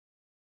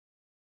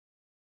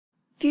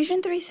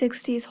Fusion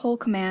 360's Hole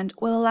command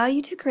will allow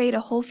you to create a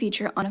hole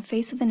feature on a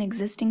face of an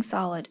existing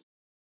solid.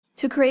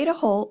 To create a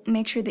hole,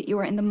 make sure that you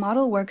are in the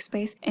Model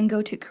workspace and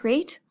go to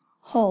Create,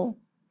 Hole.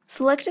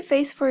 Select a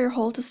face for your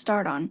hole to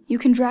start on. You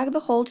can drag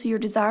the hole to your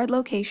desired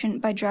location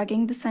by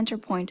dragging the center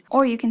point,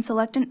 or you can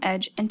select an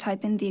edge and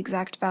type in the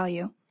exact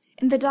value.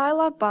 In the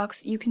dialog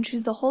box, you can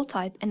choose the hole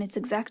type and its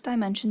exact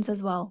dimensions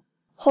as well.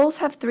 Holes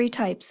have three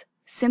types: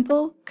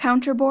 simple,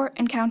 counterbore,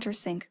 and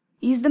countersink.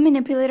 Use the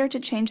manipulator to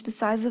change the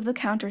size of the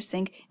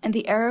countersink and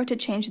the arrow to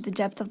change the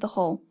depth of the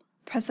hole.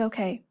 Press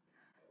OK.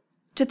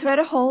 To thread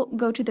a hole,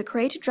 go to the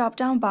Create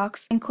drop-down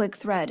box and click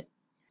Thread.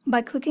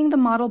 By clicking the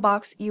model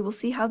box, you will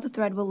see how the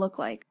thread will look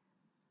like.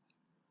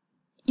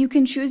 You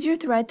can choose your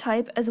thread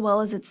type as well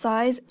as its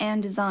size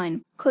and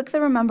design. Click the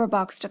Remember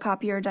box to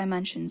copy your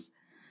dimensions.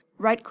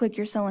 Right-click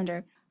your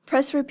cylinder.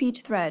 Press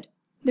Repeat Thread.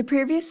 The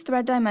previous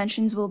thread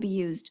dimensions will be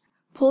used.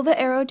 Pull the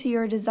arrow to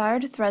your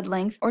desired thread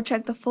length or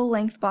check the full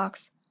length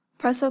box.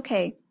 Press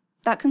OK.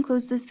 That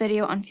concludes this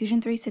video on Fusion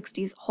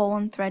 360's Hole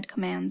and Thread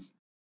commands.